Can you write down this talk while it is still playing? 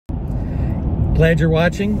glad you're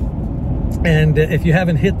watching. And if you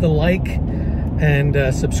haven't hit the like and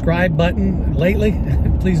subscribe button lately,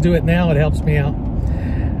 please do it now. It helps me out.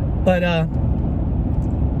 But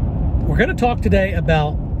we're going to talk today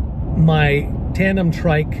about my tandem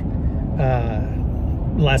trike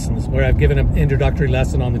lessons, where I've given an introductory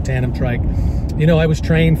lesson on the tandem trike. You know, I was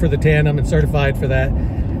trained for the tandem and certified for that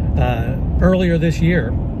earlier this year,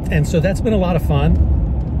 and so that's been a lot of fun.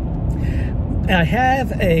 I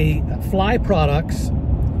have a Fly Products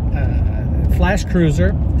Flash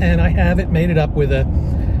Cruiser, and I have it mated up with a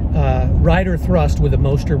rider thrust with a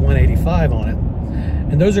Moster 185 on it,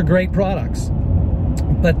 and those are great products,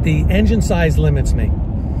 but the engine size limits me.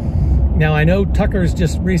 Now, I know Tucker's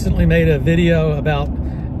just recently made a video about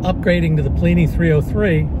upgrading to the Plini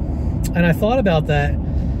 303, and I thought about that,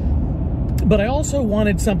 but I also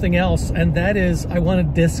wanted something else, and that is I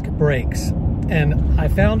wanted disc brakes. And I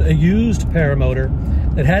found a used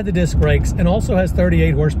Paramotor that had the disc brakes and also has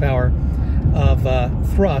 38 horsepower of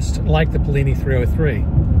thrust like the Plini 303.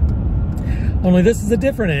 Only this is a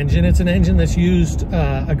different engine. It's an engine that's used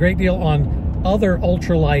a great deal on other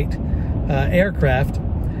ultralight aircraft.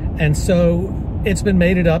 And so it's been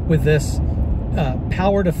mated up with this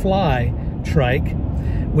Power2Fly Trike,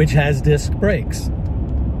 which has disc brakes.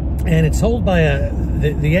 And it's sold by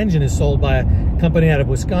the engine is sold by a company out of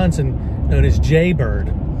Wisconsin known as JBird.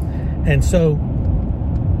 And so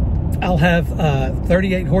I'll have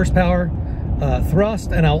 38 horsepower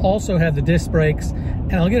thrust, and I'll also have the disc brakes,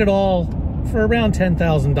 and I'll get it all for around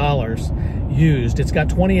 $10,000 used. It's got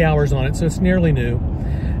 20 hours on it, so it's nearly new.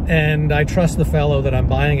 And I trust the fellow that I'm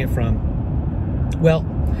buying it from. Well,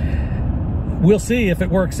 we'll see if it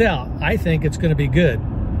works out. I think it's going to be good.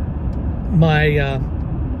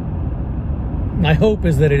 My hope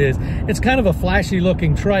is that it is. It's kind of a flashy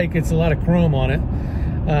looking trike. It's a lot of chrome on it.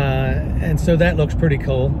 And so that looks pretty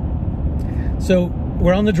cool. So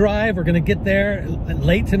we're on the drive. We're going to get there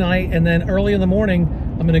late tonight, and then early in the morning,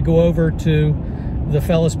 I'm going to go over to the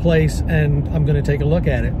fella's place and I'm going to take a look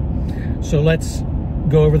at it. So let's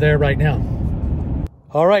go over there right now.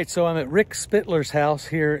 All right, so I'm at Rick Spittler's house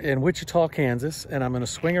here in Wichita, Kansas, and I'm going to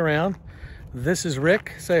swing around. This is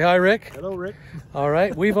Rick. Say hi, Rick. Hello, Rick. All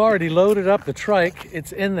right, we've already loaded up the trike.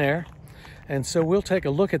 It's in there, and so we'll take a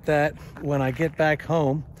look at that when I get back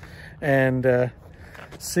home and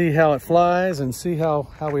see how it flies and see how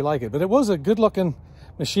we like it. But it was a good-looking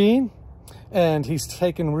machine, and he's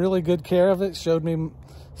taken really good care of it. Showed me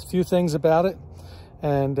a few things about it,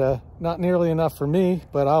 and not nearly enough for me,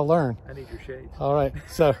 but I'll learn. I need your shades. All right,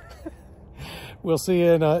 so we'll see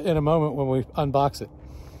you in a moment when we unbox it.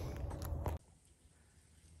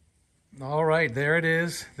 All right, there it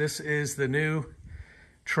is. This is the new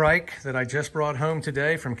trike that I just brought home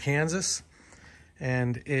today from Kansas,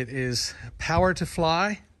 and it is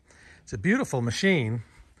Power2Fly. It's a beautiful machine.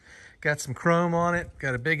 Got some chrome on it,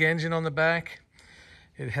 got a big engine on the back.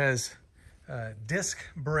 It has disc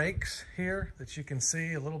brakes here that you can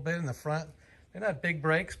see a little bit in the front. They're not big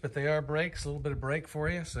brakes, but they are brakes, a little bit of brake for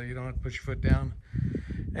you, so you don't have to put your foot down.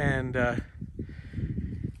 And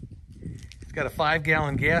it's got a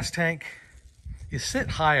 5-gallon gas tank. You sit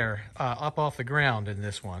higher up off the ground in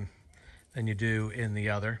this one than you do in the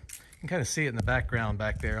other. You can kind of see it in the background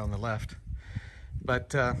back there on the left. But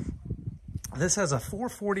this has a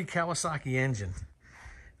 440 Kawasaki engine.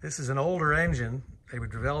 This is an older engine. They were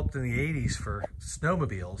developed in the 80s for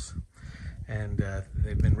snowmobiles, and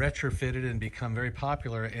they've been retrofitted and become very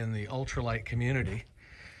popular in the ultralight community.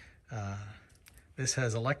 This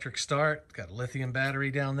has electric start, got a lithium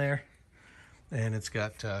battery down there, and it's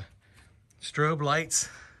got strobe lights.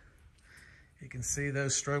 You can see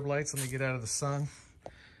those strobe lights. Let me get out of the sun.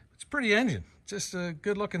 It's a pretty engine, just a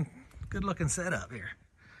good looking setup here.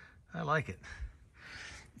 I like it.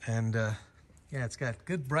 And yeah, it's got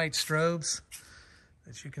good bright strobes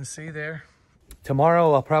that you can see there.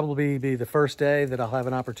 Tomorrow will probably be the first day that I'll have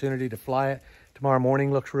an opportunity to fly it. Tomorrow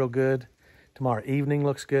morning looks real good. Tomorrow evening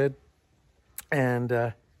looks good. And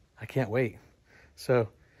I can't wait. So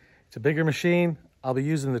it's a bigger machine. I'll be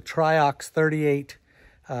using the Triox 38,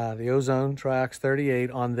 the Ozone Triox 38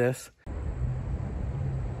 on this.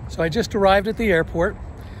 So I just arrived at the airport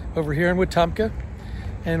over here in Wetumpka,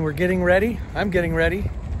 and we're getting ready. I'm getting ready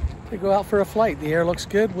to go out for a flight. The air looks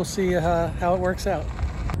good. We'll see how it works out.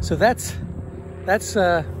 So that's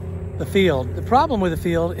the field. The problem with the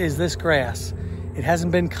field is this grass. It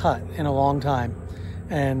hasn't been cut in a long time,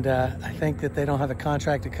 and I think that they don't have a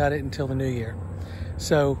contract to cut it until the new year.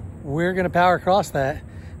 So we're going to power across that,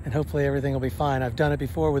 and hopefully everything will be fine. I've done it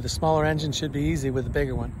before with a smaller engine. Should be easy with a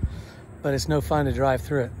bigger one, but it's no fun to drive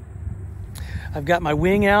through it. I've got my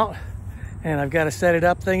wing out, and I've got to set it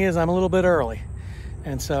up. Thing is, I'm a little bit early.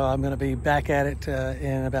 And so I'm going to be back at it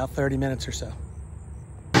in about 30 minutes or so.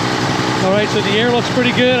 All right, so the air looks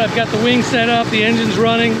pretty good. I've got the wing set up, the engine's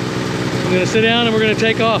running. I'm going to sit down and we're going to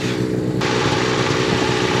take off.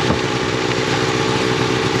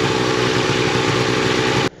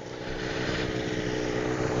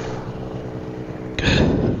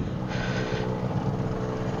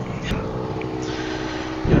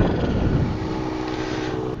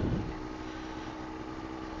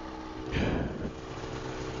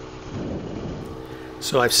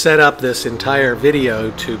 So I've set up this entire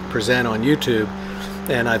video to present on YouTube,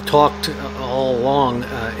 and I've talked all along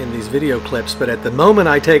in these video clips, but at the moment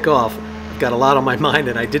I take off, I've got a lot on my mind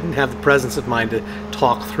and I didn't have the presence of mind to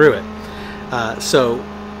talk through it. So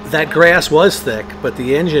that grass was thick, but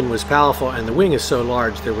the engine was powerful and the wing is so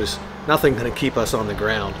large there was nothing going to keep us on the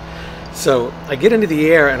ground. So I get into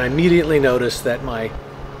the air and I immediately notice that my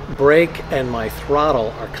brake and my throttle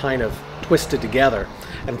are kind of twisted together.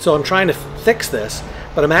 And so I'm trying to fix this,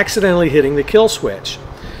 but I'm accidentally hitting the kill switch.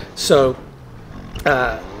 So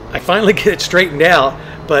I finally get it straightened out,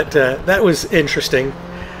 but that was interesting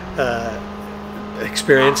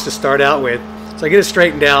experience to start out with. So I get it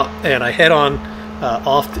straightened out and I head on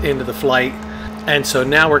off into the flight. And so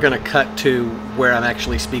now we're going to cut to where I'm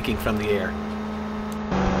actually speaking from the air.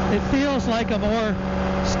 It feels like a more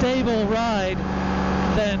stable ride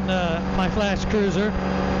than my Flash Cruiser,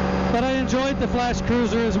 but I enjoyed the Flash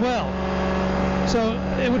Cruiser as well. So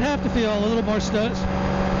it would have to feel a little more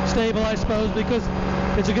stable, I suppose, because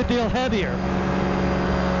it's a good deal heavier.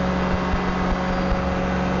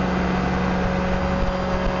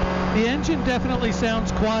 The engine definitely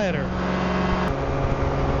sounds quieter.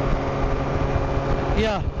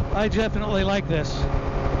 Yeah, I definitely like this.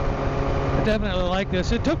 I definitely like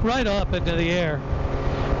this. It took right up into the air.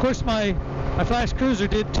 Of course, my Flash Cruiser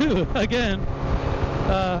did too, again,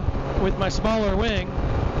 with my smaller wing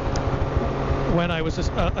when I was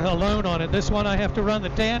alone on it. This one I have to run the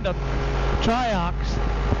tandem Triox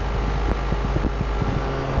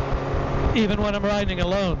even when I'm riding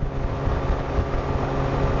alone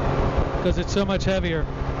because it's so much heavier.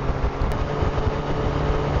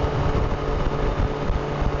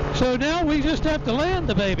 So now we just have to land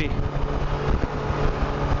the baby.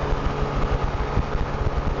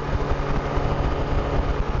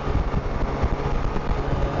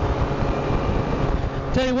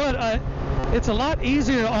 Tell you what, it's a lot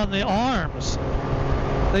easier on the arms.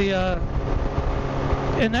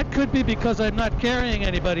 And that could be because I'm not carrying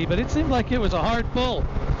anybody, but it seemed like it was a hard pull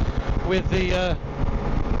with the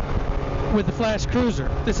Flash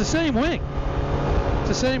Cruiser. It's the same wing. It's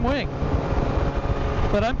the same wing.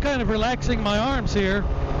 But I'm kind of relaxing my arms here,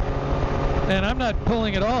 and I'm not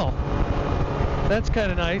pulling at all. That's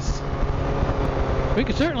kind of nice. We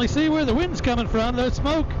can certainly see where the wind's coming from. The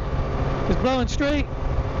smoke is blowing straight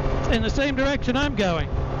in the same direction I'm going.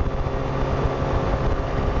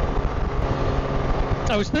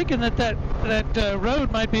 I was thinking that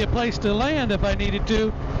road might be a place to land if I needed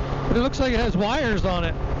to, but it looks like it has wires on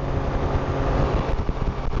it.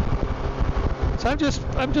 So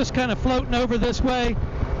I'm just kind of floating over this way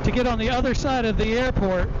to get on the other side of the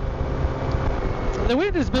airport. The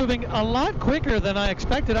wind is moving a lot quicker than I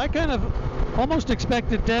expected. I kind of almost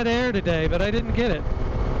expected dead air today, but I didn't get it.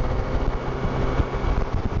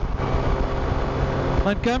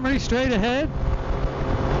 Montgomery straight ahead.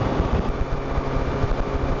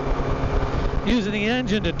 Using the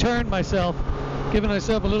engine to turn myself, giving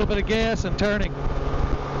myself a little bit of gas and turning.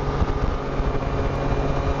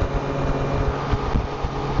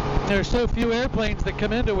 There are so few airplanes that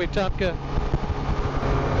come into Wetumpka.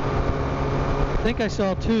 I think I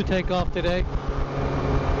saw 2 take off today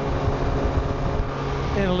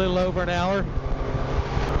in a little over an hour.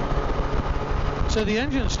 So the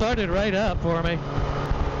engine started right up for me.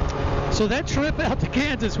 So that trip out to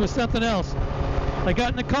Kansas was something else. I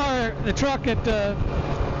got in the truck at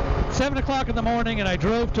 7 o'clock in the morning, and I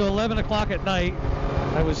drove to 11 o'clock at night.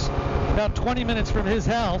 I was about 20 minutes from his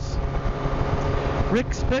house. Rick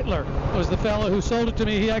Spittler was the fellow who sold it to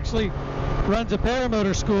me. He actually runs a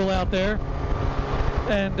paramotor school out there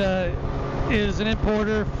and is an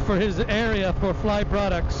importer for his area for Fly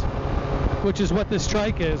products, which is what this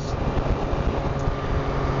trike is.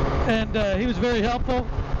 And he was very helpful.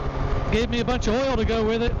 Gave me a bunch of oil to go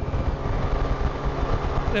with it.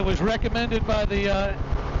 That was recommended by the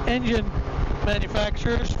engine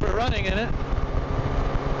manufacturers for running in it.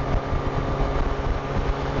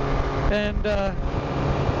 And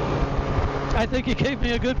I think he gave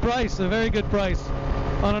me a good price, a very good price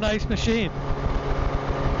on a nice machine.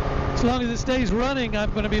 As long as it stays running,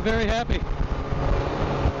 I'm going to be very happy.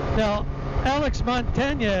 Now, Alex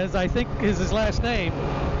Montañez, I think is his last name,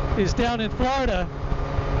 is down in Florida,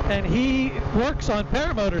 and he works on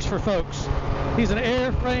paramotors for folks. He's an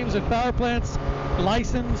airframes and power plants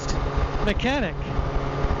licensed mechanic,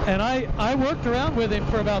 and I worked around with him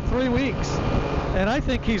for about 3 weeks, and I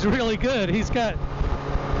think he's really good. He's got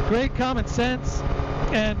great common sense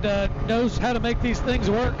and knows how to make these things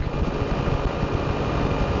work.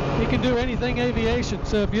 He can do anything aviation,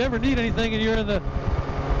 so if you ever need anything and you're in the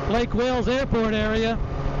Lake Wales airport area,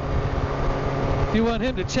 if you want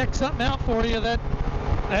him to check something out for you, that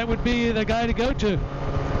would be the guy to go to,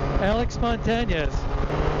 Alex Montañez.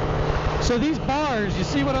 So these bars, you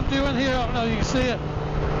see what I'm doing here? I don't know, you can see it.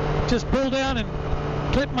 Just pull down and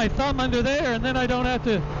clip my thumb under there, and then I don't have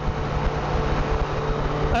to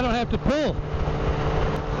pull.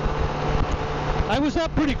 I was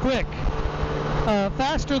up pretty quick,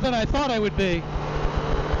 faster than I thought I would be,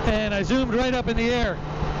 and I zoomed right up in the air.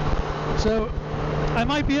 So I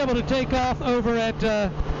might be able to take off over at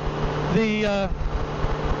the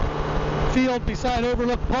field beside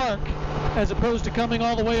Overlook Park, as opposed to coming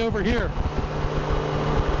all the way over here.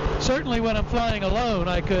 Certainly when I'm flying alone,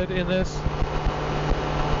 I could in this.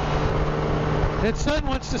 Its sun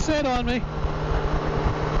wants to set on me.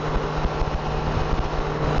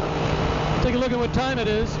 Take a look at what time it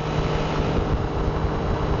is.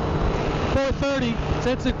 4:30.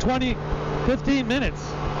 Sets in 15 minutes.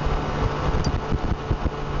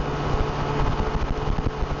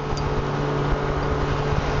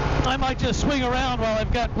 I might just swing around while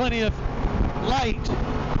I've got plenty of light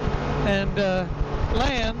and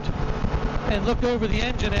land and look over the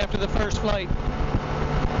engine after the first flight.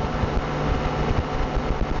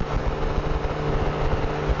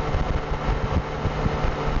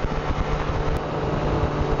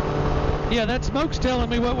 Yeah, that smoke's telling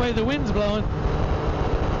me what way the wind's blowing.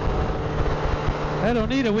 I don't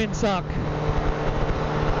need a windsock.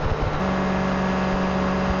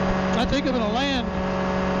 I think I'm gonna land.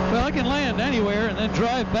 Well, I can land anywhere and then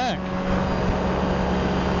drive back.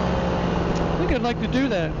 I think I'd like to do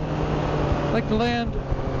that. I'd like to land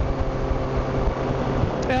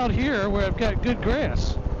out here where I've got good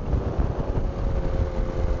grass.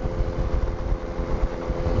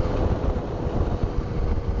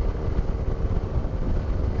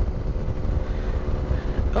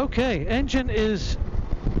 Okay, engine is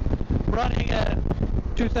running at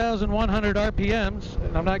 2,100 RPMs,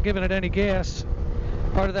 and I'm not giving it any gas.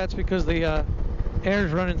 Part of that's because the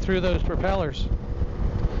air's running through those propellers.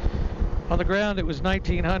 On the ground it was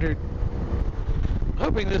 1,900.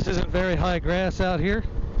 Hoping this isn't very high grass out here.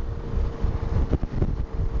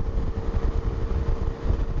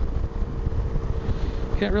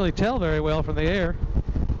 Can't really tell very well from the air.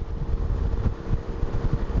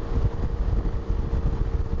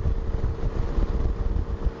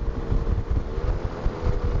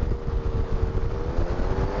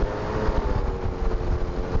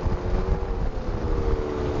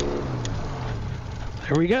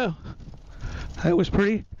 There we go. That was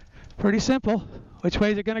pretty simple. Which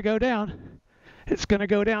way is it going to go down? It's going to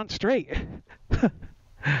go down straight.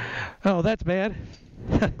 Oh, that's bad.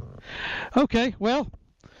 Okay, well,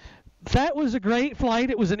 that was a great flight.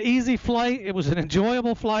 It was an easy flight. It was an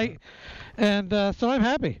enjoyable flight. And so I'm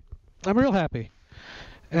happy. I'm real happy.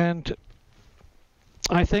 And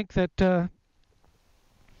I think that I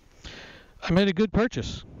made a good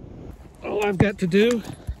purchase. All I've got to do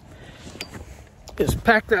is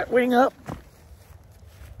pack that wing up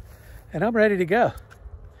and I'm ready to go.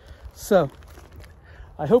 So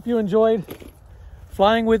I hope you enjoyed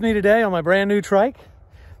flying with me today on my brand new trike.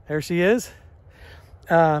 There she is,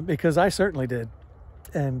 because I certainly did.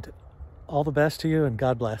 And all the best to you, and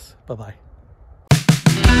God bless. Bye-bye.